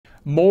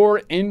More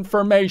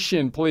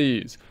information,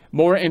 please.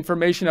 More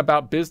information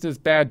about business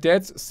bad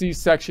debts, see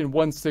section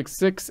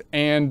 166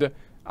 and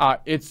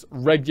its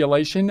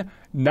regulation.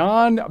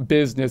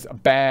 Non-business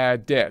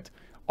bad debt.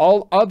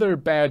 All other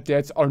bad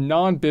debts are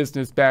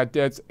non-business bad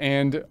debts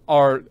and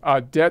are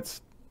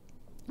debts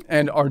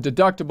and are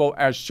deductible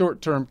as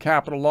short-term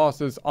capital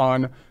losses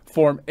on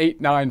Form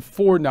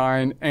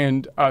 8949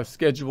 and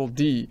Schedule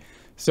D.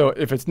 So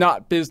if it's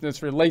not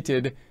business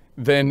related,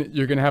 then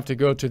you're going to have to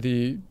go to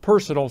the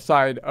personal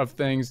side of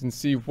things and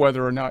see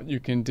whether or not you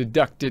can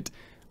deduct it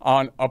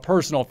on a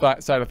personal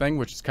side of thing,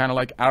 which is kind of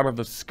like out of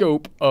the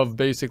scope of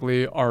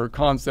basically our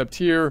concept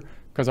here,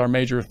 because our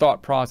major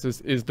thought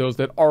process is those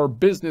that are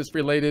business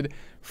related.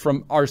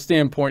 From our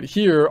standpoint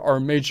here, our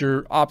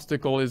major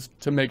obstacle is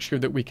to make sure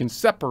that we can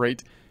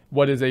separate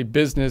what is a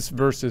business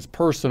versus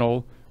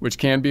personal, which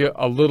can be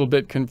a little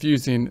bit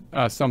confusing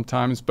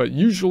sometimes, but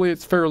usually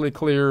it's fairly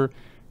clear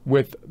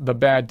with the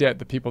bad debt,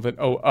 the people that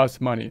owe us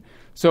money.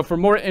 So for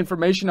more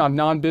information on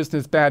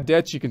non-business bad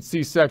debts, you can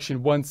see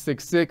section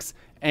 166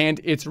 and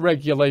its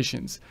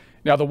regulations.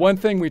 Now, the one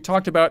thing we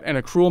talked about an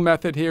accrual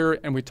method here,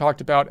 and we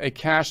talked about a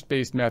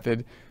cash-based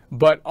method,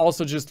 but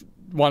also just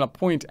want to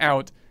point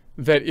out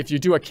that if you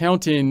do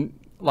accounting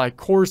like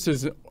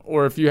courses,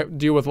 or if you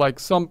deal with like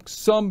some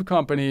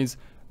companies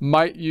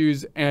might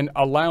use an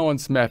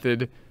allowance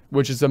method,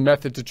 which is a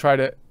method to try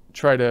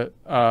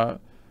to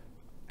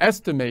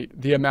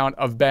estimate the amount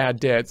of bad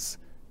debts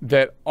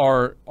that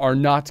are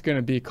not going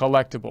to be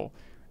collectible.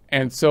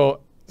 And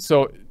so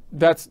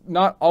that's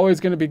not always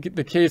going to be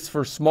the case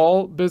for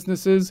small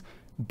businesses,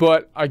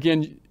 but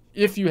again,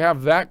 if you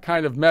have that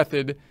kind of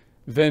method,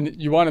 then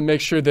you want to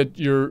make sure that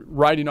you're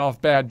writing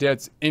off bad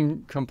debts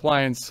in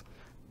compliance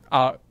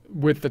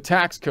with the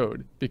tax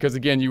code, because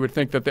again, you would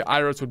think that the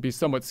IRS would be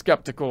somewhat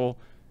skeptical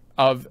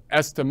of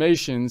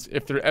estimations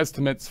if they're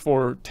estimates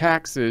for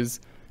taxes,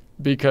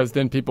 because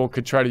then people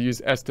could try to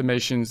use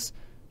estimations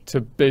to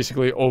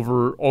basically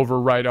over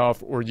write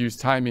off or use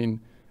timing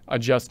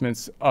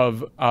adjustments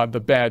of the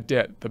bad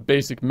debt. The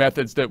basic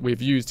methods that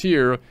we've used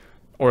here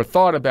or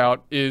thought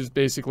about is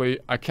basically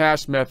a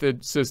cash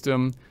method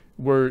system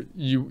where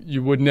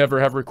you would never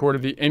have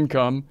recorded the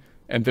income,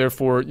 and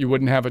therefore you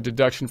wouldn't have a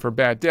deduction for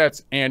bad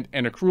debts, and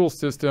an accrual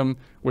system,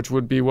 which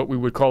would be what we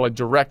would call a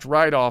direct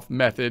write-off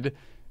method,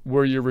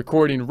 where you're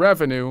recording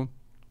revenue,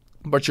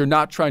 but you're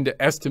not trying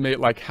to estimate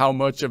like how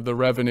much of the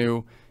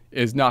revenue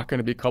is not going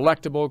to be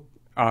collectible,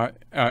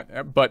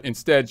 but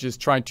instead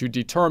just trying to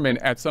determine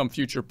at some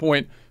future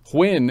point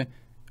when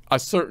a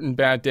certain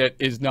bad debt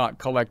is not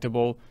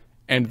collectible,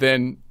 and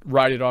then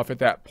write it off at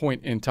that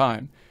point in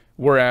time.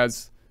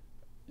 Whereas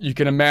you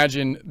can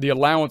imagine the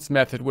allowance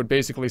method would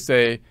basically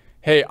say,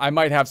 hey, I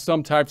might have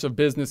some types of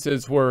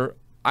businesses where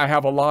I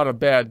have a lot of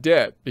bad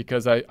debt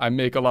because I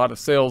make a lot of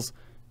sales,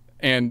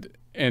 and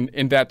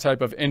in that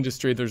type of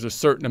industry, there's a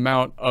certain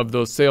amount of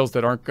those sales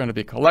that aren't going to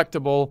be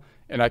collectible,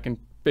 and I can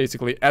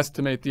basically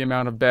estimate the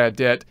amount of bad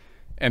debt,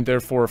 and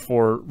therefore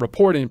for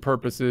reporting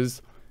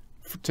purposes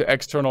to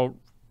external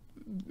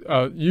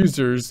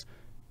users,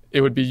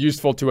 it would be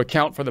useful to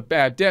account for the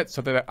bad debt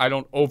so that I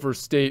don't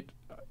overstate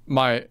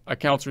my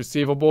accounts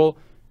receivable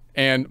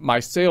and my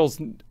sales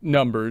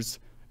numbers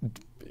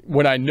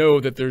when I know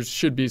that there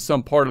should be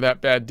some part of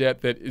that bad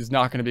debt that is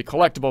not going to be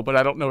collectible, but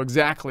I don't know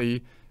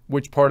exactly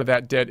which part of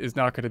that debt is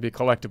not going to be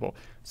collectible.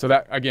 So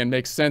that, again,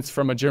 makes sense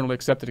from a generally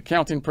accepted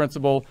accounting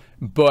principle,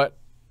 but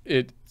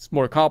it's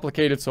more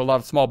complicated, so a lot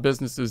of small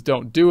businesses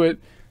don't do it.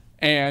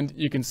 And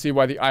you can see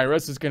why the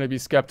IRS is going to be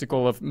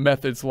skeptical of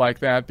methods like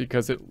that,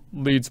 because it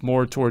leads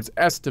more towards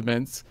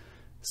estimates.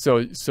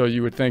 So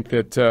you would think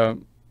that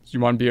you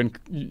want to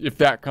be if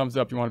that comes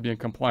up, you want to be in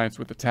compliance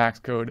with the tax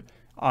code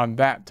on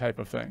that type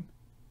of thing.